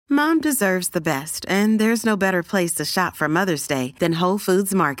Mom deserves the best, and there's no better place to shop for Mother's Day than Whole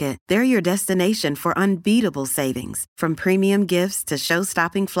Foods Market. They're your destination for unbeatable savings, from premium gifts to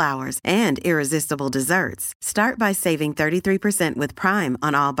show-stopping flowers and irresistible desserts. Start by saving 33% with Prime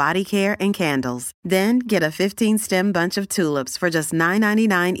on all body care and candles. Then get a 15-stem bunch of tulips for just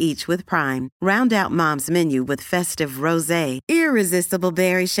 $9.99 each with Prime. Round out Mom's menu with festive rosé, irresistible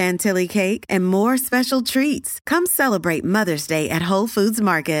berry chantilly cake, and more special treats. Come celebrate Mother's Day at Whole Foods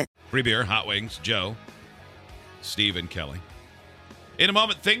Market. Free beer, hot wings, Joe, Steve, and Kelly. In a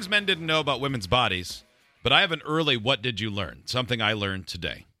moment, things men didn't know about women's bodies, but I have an early what did you learn? Something I learned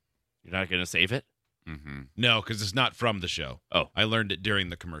today. You're not going to save it? Mm-hmm. No, because it's not from the show. Oh. I learned it during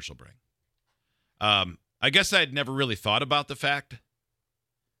the commercial break. I guess I had never really thought about the fact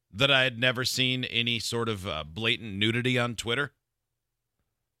that I had never seen any sort of blatant nudity on Twitter.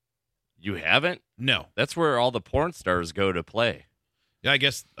 You haven't? No. That's where all the porn stars go to play. Yeah, I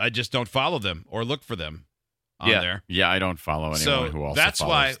guess I just don't follow them or look for them on there. Yeah, I don't follow anyone who also that's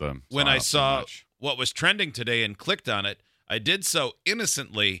follows why them. When I saw what was trending today and clicked on it, I did so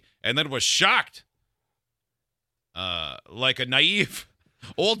innocently and then was shocked, like a naive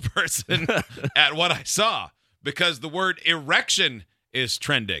old person at what I saw, because the word erection is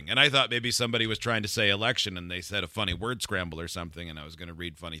trending. And I thought maybe somebody was trying to say election and they said a funny word scramble or something, and I was going to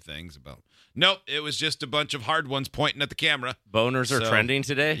read funny things about. Nope, it was just a bunch of hard ones pointing at the camera. Boners are trending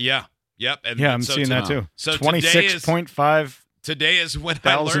today? Yeah. Yep. And I'm seeing that too. So 26.5 today is when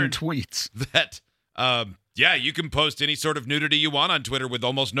I learned tweets that, you can post any sort of nudity you want on Twitter with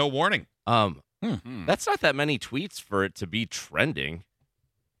almost no warning. That's not that many tweets for it to be trending.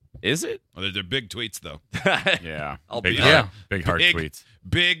 Is it? Well, they're big tweets, though. Yeah. Big hard tweets.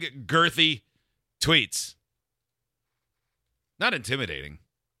 Big, girthy tweets. Not intimidating,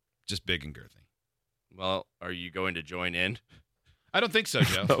 just big and girthy. Well, are you going to join in? I don't think so,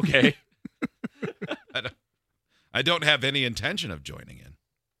 Joe. Okay. I don't have any intention of joining in.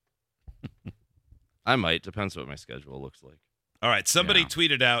 I might. Depends what my schedule looks like. All right. Somebody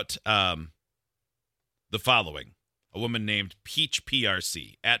tweeted out the following. A woman named Peach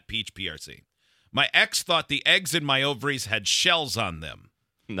PRC, at Peach PRC. My ex thought the eggs in my ovaries had shells on them.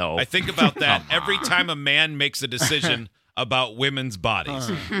 No. I think about that every time a man makes a decision about women's bodies.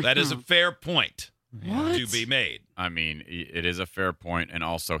 That is a fair point to be made. I mean, it is a fair point, and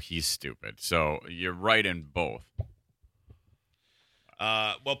also he's stupid. So you're right in both.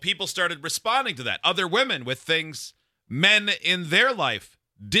 Well, people started responding to that. Other women with things men in their life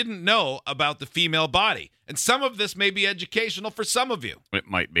didn't know about the female body. And some of this may be educational for some of you. It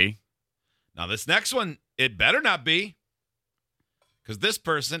might be. Now, this next one, it better not be. Because this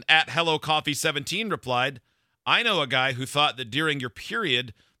person, at HelloCoffee17, replied, I know a guy who thought that during your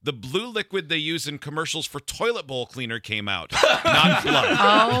period, the blue liquid they use in commercials for toilet bowl cleaner came out, not blood.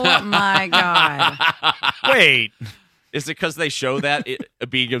 Oh, my God. Wait. Is it because they show that it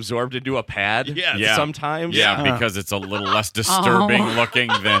being absorbed into a pad sometimes? Yeah, because it's a little less disturbing looking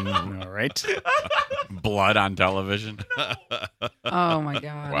than all right. blood on television. Oh, my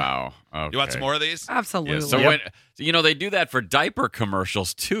God. Wow. Okay. You want some more of these? Absolutely. Yeah, so when, they do that for diaper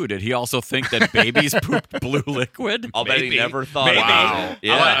commercials, too. Did he also think that babies pooped blue liquid? I'll bet he never thought Maybe. about it.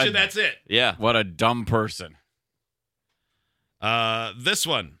 Yeah. I'll bet you that's it. Yeah. What a dumb person. This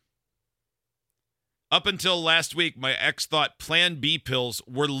one. Up until last week, my ex thought Plan B pills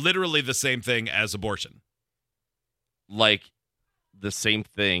were literally the same thing as abortion. Like the same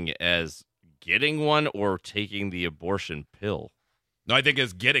thing as getting one or taking the abortion pill? No, I think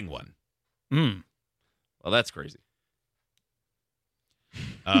it's getting one. Well, that's crazy.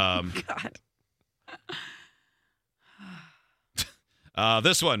 God.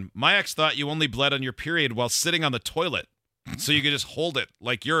 This one. My ex thought you only bled on your period while sitting on the toilet. So you could just hold it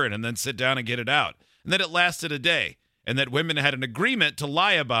like urine and then sit down and get it out. And that it lasted a day. And that women had an agreement to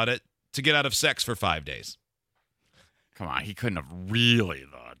lie about it to get out of sex for 5 days. Come on, he couldn't have really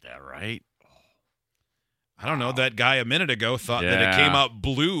thought that, right? I don't know. That guy a minute ago thought that it came out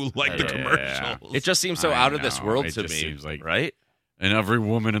blue like the commercials. It just seems so out of this world to me. Seems like, right? And every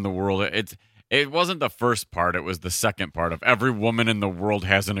woman in the world, it wasn't the first part. It was the second part of every woman in the world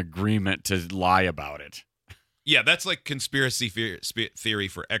has an agreement to lie about it. Yeah, that's like conspiracy theory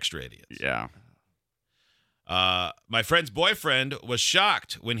for extra idiots. Yeah. My friend's boyfriend was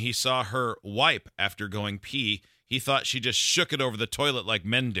shocked when he saw her wipe after going pee. He thought she just shook it over the toilet like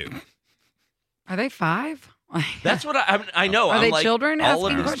men do. Are they 5? That's what I know. Are I'm they like, children all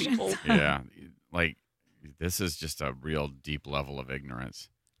asking of these questions? people? Yeah. Like, this is just a real deep level of ignorance.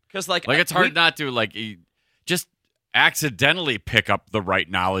 Because, like it's hard not to, just accidentally pick up the right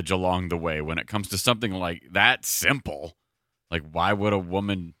knowledge along the way when it comes to something like that simple. Like, why would a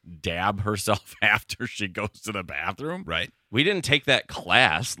woman dab herself after she goes to the bathroom? Right. We didn't take that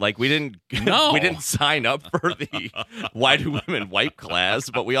class. Like we didn't No. we didn't sign up for the why do women wipe class,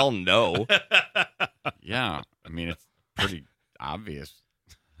 but we all know. Yeah. I mean, it's pretty obvious.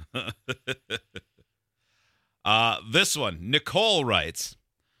 This one, Nicole writes,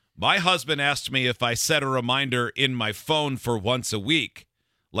 my husband asked me if I set a reminder in my phone for once a week,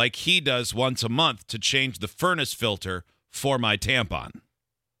 like he does once a month, to change the furnace filter for my tampon.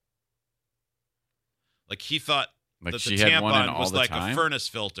 Like he thought Like that she the had one in tampon all was the like time? a furnace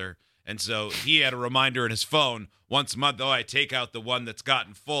filter. And so he had a reminder in his phone once a month, I take out the one that's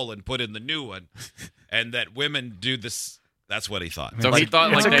gotten full and put in the new one. And that women do this. That's what he thought. So It's he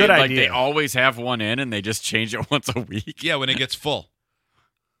thought it's like a they, good like idea. they always have one in and they just change it once a week. Yeah, when it gets full.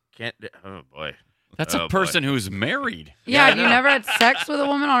 Oh boy. That's Oh, a boy. person who's married. Yeah, I you know. never had sex with a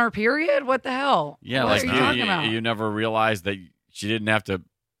woman on her period? What the hell? Yeah, what like are you talking about? you never realized that she didn't have to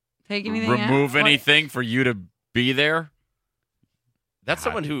Take anything remove out? anything for you to be there. That's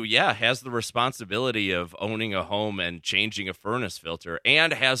someone who, has the responsibility of owning a home and changing a furnace filter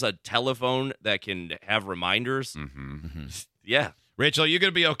and has a telephone that can have reminders. Mm-hmm. Yeah. Rachel, you going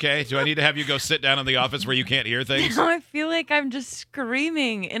to be okay? Do I need to have you go sit down in the office where you can't hear things? Now I feel like I'm just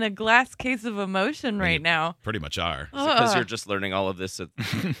screaming in a glass case of emotion right now. Pretty much are. Because Ugh. you're just learning all of this at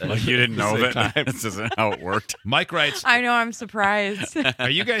Like you didn't know the that same time. this isn't how it worked. Mike writes, I know, I'm surprised. are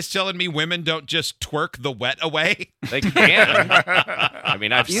you guys telling me women don't just twerk the wet away? They can. I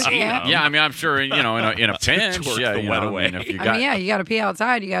mean, I've You seen can. them. Yeah, I mean, I'm sure in a pinch. Twerk Yeah, the you wet know, away. I mean, if you I got, mean, yeah, you got to pee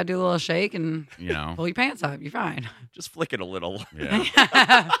outside. You got to do a little shake and you know, pull your pants up. You're fine. Just flick it a little.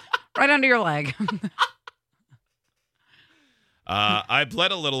 yeah. Right under your leg. I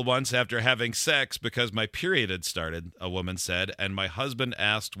bled a little once after having sex because my period had started, a woman said, and my husband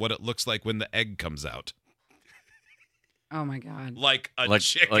asked what it looks like when the egg comes out. Oh, my God. Like a like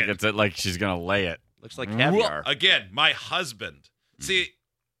chicken. like she's gonna lay it. Looks like caviar. Again, my husband. See,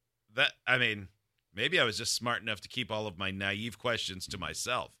 maybe I was just smart enough to keep all of my naive questions to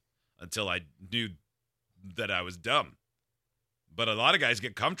myself until I knew that I was dumb. But a lot of guys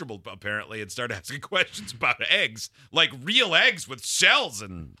get comfortable, apparently, and start asking questions about eggs, like real eggs with shells.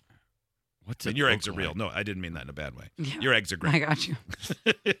 And What's and it your look eggs are real. like? No, I didn't mean that in a bad way. Yeah. Your eggs are I great. got you.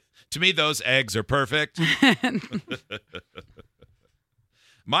 To me, those eggs are perfect.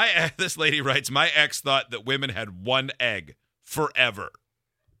 This lady writes, my ex thought that women had one egg forever.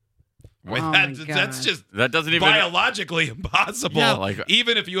 Wait, Oh, my that's God. just That doesn't even biologically impossible. Yeah, like-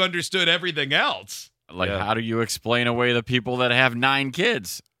 even if you understood everything else. like. Yeah. How do you explain away the people that have 9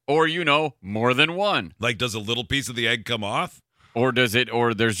 kids, or more than one, Like, does a little piece of the egg come off? or does it,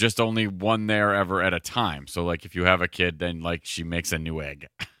 or there's just only one there ever at a time? So like, if you have a kid, then like she makes a new egg.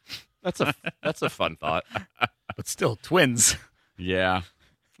 That's a fun thought. But still, twins. Yeah,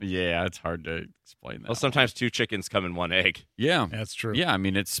 it's hard to explain that. Well, sometimes 2 chickens come in 1 egg. Yeah, That's true. yeah. I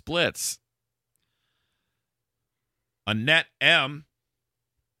mean, it splits. Annette M.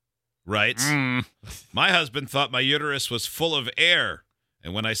 writes, my husband thought my uterus was full of air.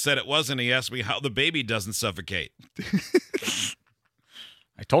 And when I said it wasn't, he asked me how the baby doesn't suffocate.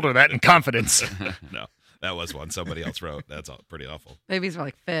 I told her that in confidence. No, that was one somebody else wrote. That's all pretty awful. Babies are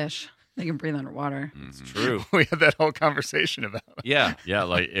like fish. They can breathe underwater. True. We had that whole conversation about it. Yeah. Yeah,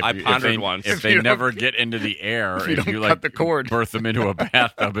 like if I you- pondered if they, once. if If they you never don't- get into the air, if you don't like cut the cord. birth them into a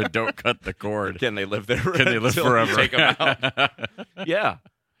bathtub and don't cut the cord, Can they live there? can they live until you forever? Take 'em out? Yeah.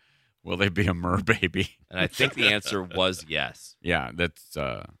 Will they be a mer baby? And I think the answer was yes. Yeah, that's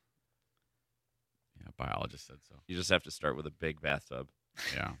biologist said so. You just have to start with a big bathtub.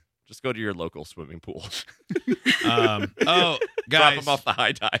 Yeah. Just go to your local swimming pool. Oh, Drop guys, them off the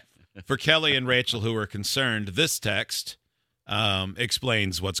high dive. for Kelly and Rachel who are concerned, this text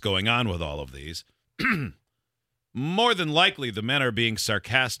explains what's going on with all of these. More than likely, the men are being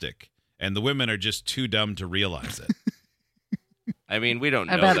sarcastic, and the women are just too dumb to realize it. I mean, we don't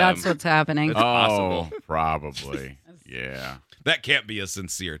know I bet them. that's what's happening. It's possible. Probably. Yeah. That can't be a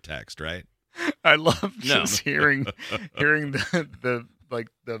sincere text, right? I love No. just hearing the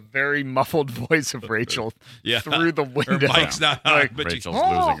very muffled voice of Rachel Yeah. through the Her window. mic's not on, Like, but Rachel's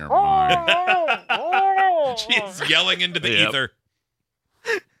losing her mind. she's yelling into the Yep. ether.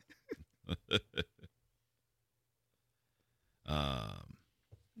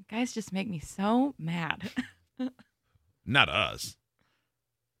 You guys just make me so mad. Not us.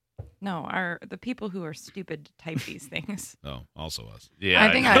 No, the people who are stupid to type these things. Oh, also us. Yeah.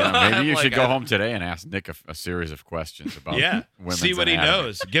 I think Maybe you Like, should go home today and ask Nick a series of questions about Yeah. women's See what he anatomy.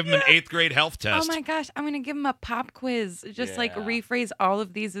 knows. Give him an 8th grade health test. Oh my gosh, I'm gonna give them a pop quiz. Just like Yeah. rephrase all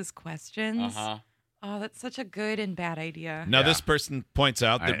of these as questions. Uh-huh. Oh, that's such a good and bad idea. Now, Yeah. this person points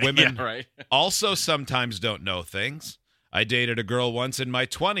out that women Yeah, right. also sometimes don't know things. I dated a girl once in my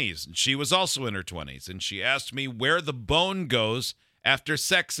 20s, and she was also in her 20s, and she asked me where the bone goes after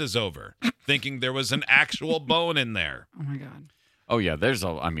sex is over, thinking there was an actual bone in there. Oh my God. Oh yeah,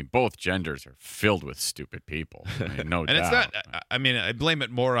 both genders are filled with stupid people. I mean, no And doubt. it's not, I mean, I blame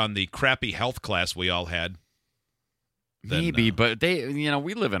it more on the crappy health class we all had. Maybe, but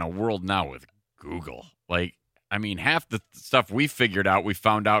we live in a world now with Google. Like, I mean, half the stuff we figured out, we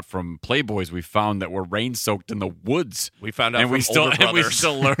found out from Playboys. We found that we're rain soaked in the woods, We found out and from we still older and we brothers.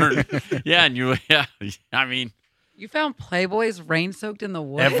 still learn. Yeah. I mean, You found Playboys rain soaked in the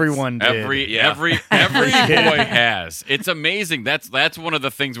woods? Everyone did. every Yeah. boy has. It's amazing. That's one of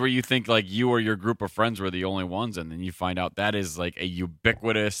the things where you think like you or your group of friends were the only ones, and then you find out that is like a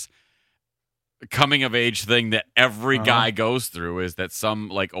ubiquitous coming of age thing that every guy goes through, is that some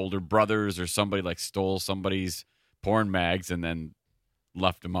like older brothers or somebody like stole somebody's porn mags and then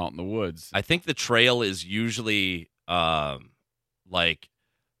left them out in the woods. I think the trail is usually like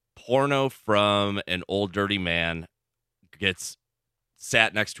porno from an old dirty man gets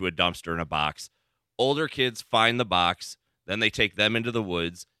sat next to a dumpster in a box. Older kids find the box, then they take them into the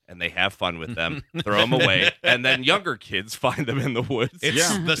woods and they have fun with them, throw them away, and then younger kids find them in the woods. It's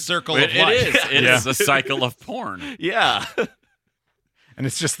Yeah. the circle It of life. is. It is a cycle of porn. Yeah. And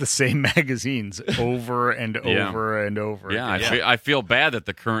it's just the same magazines over and Yeah. over and over. Yeah, again. I feel bad that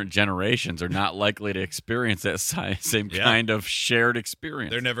the current generations are not likely to experience that same Yeah. kind of shared experience.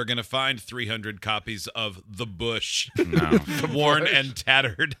 They're never going to find 300 copies of The Bush, No. worn and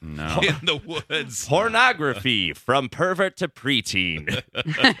tattered No. in the woods. Pornography from pervert to preteen.